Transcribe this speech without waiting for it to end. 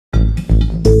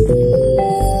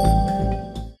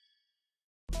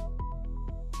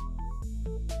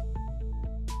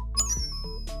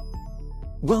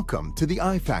Welcome to the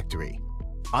iFactory.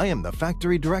 I am the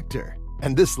factory director,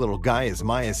 and this little guy is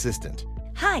my assistant.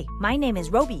 Hi, my name is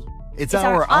Roby. It's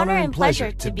our honor and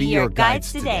pleasure to be your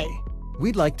guides today.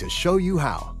 We'd like to show you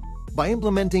how. By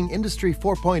implementing Industry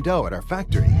 4.0 at our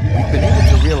factory, we've been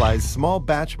able to realize small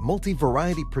batch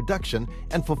multi-variety production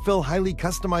and fulfill highly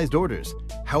customized orders.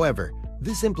 However,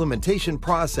 this implementation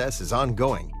process is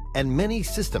ongoing, and many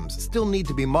systems still need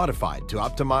to be modified to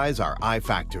optimize our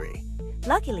iFactory.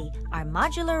 Luckily, our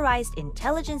modularized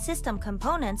intelligent system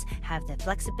components have the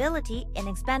flexibility and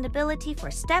expandability for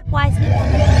stepwise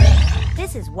implementation.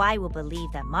 This is why we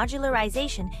believe that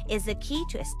modularization is the key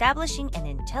to establishing an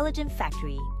intelligent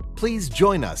factory. Please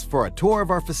join us for a tour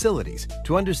of our facilities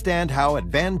to understand how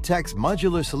Advantech's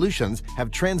modular solutions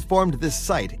have transformed this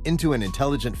site into an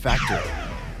intelligent factory.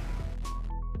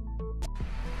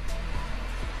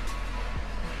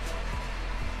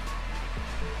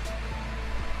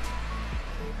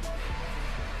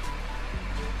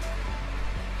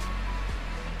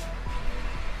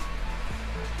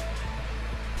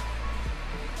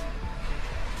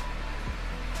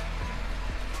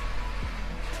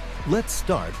 Let's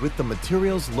start with the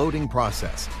materials loading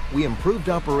process. We improved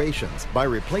operations by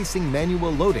replacing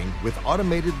manual loading with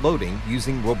automated loading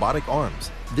using robotic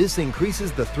arms. This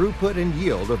increases the throughput and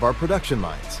yield of our production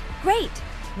lines. Great!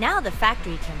 Now the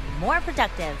factory can be more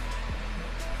productive.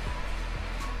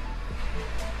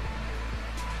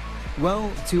 Well,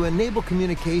 to enable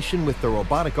communication with the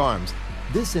robotic arms,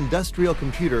 this industrial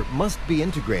computer must be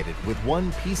integrated with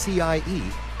one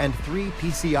PCIe and 3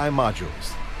 PCI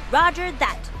modules. Roger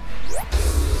that!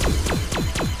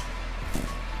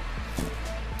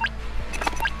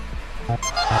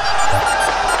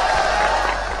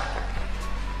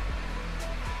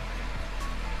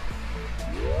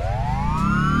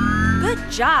 Good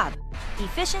job!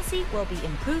 Efficiency will be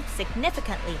improved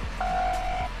significantly.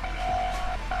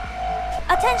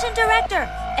 Attention, Director!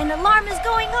 An alarm is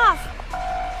going off!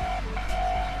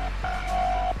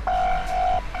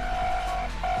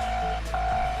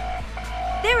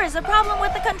 There is a problem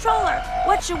with the controller.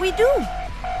 What should we do?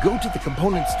 Go to the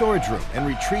component storage room and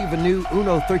retrieve a new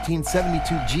UNO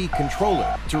 1372G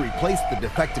controller to replace the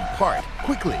defective part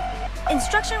quickly.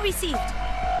 Instruction received.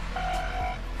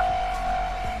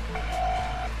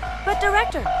 But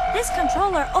Director, this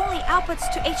controller only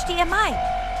outputs to HDMI.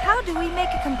 How do we make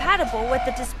it compatible with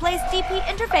the display's DP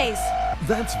interface?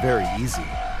 That's very easy.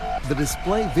 The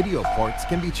display video ports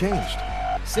can be changed.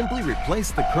 Simply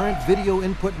replace the current video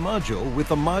input module with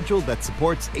a module that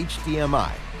supports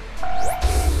HDMI.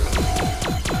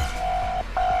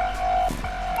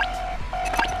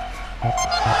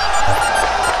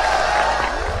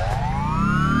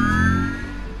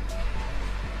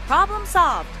 Problem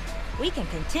solved. We can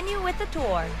continue with the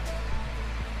tour.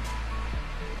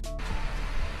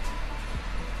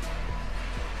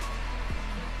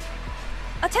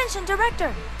 Attention,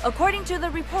 Director! According to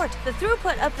the report, the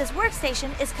throughput of this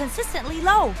workstation is consistently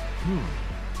low.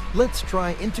 Let's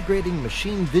try integrating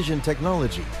machine vision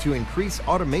technology to increase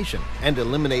automation and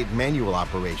eliminate manual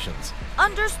operations.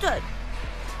 Understood.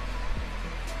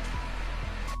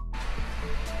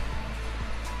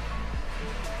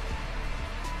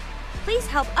 Please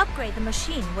help upgrade the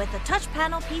machine with a touch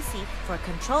panel PC for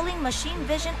controlling machine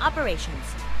vision operations.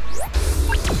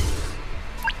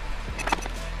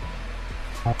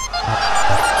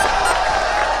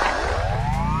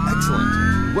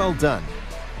 Excellent. Well done.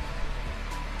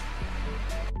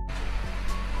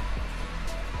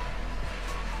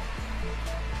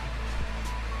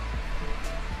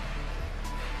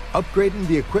 Upgrading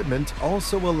the equipment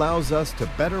also allows us to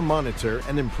better monitor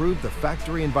and improve the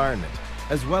factory environment,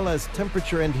 as well as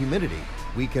temperature and humidity.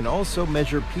 We can also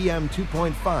measure PM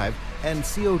 2.5 and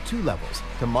CO2 levels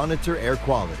to monitor air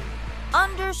quality.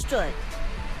 Understood.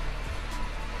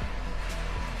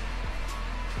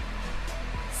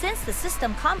 Since the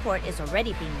system COM port is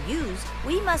already being used,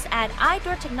 we must add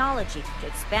iDoor technology to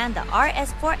expand the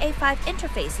RS485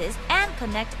 interfaces and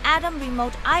connect Atom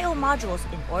remote I/O modules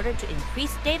in order to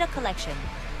increase data collection.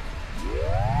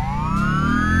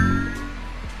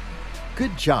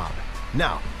 Good job.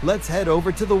 Now, let's head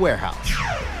over to the warehouse.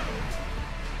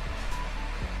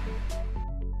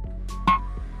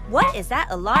 What is that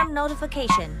alarm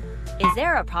notification? Is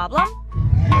there a problem?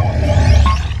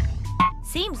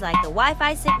 Seems like the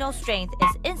Wi-Fi signal strength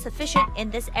is insufficient in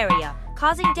this area,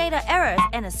 causing data errors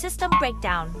and a system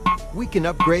breakdown. We can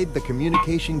upgrade the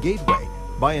communication gateway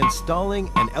by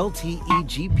installing an LTE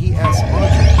GPS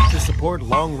module to support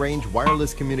long-range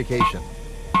wireless communication.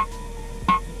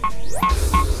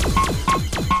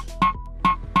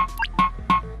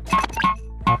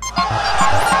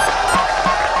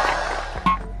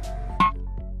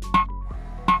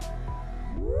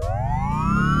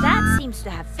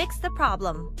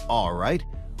 problem. All right,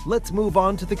 let's move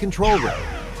on to the control room.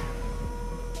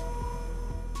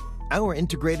 Our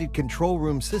integrated control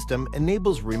room system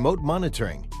enables remote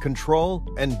monitoring, control,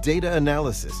 and data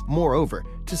analysis. Moreover,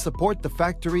 to support the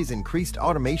factory's increased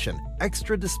automation,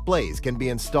 extra displays can be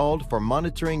installed for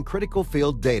monitoring critical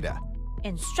field data.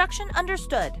 Instruction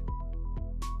understood.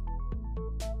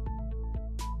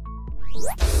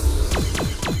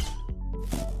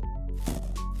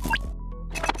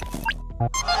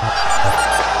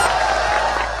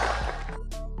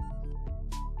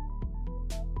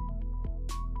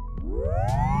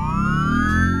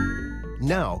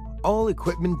 Now, all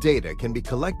equipment data can be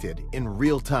collected in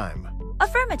real time.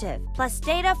 Affirmative, plus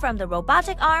data from the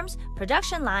robotic arms,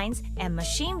 production lines, and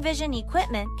machine vision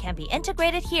equipment can be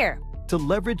integrated here. To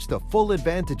leverage the full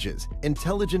advantages,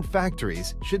 intelligent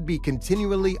factories should be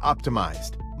continually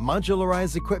optimized.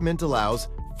 Modularized equipment allows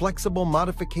flexible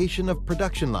modification of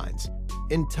production lines,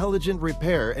 intelligent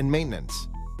repair and maintenance,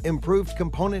 improved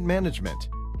component management,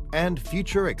 and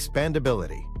future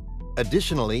expandability.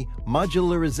 Additionally,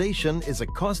 modularization is a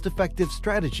cost-effective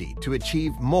strategy to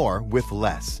achieve more with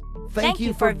less. Thank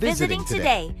you for visiting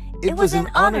today. It was an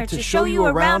honor to show you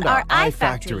around our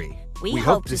iFactory. We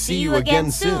hope to see you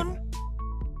again soon.